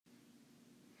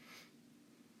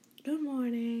Good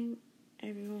morning,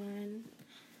 everyone.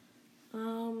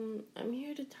 I'm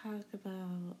here to talk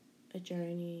about a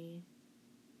journey.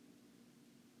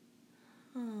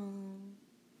 Oh,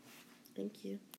 thank you.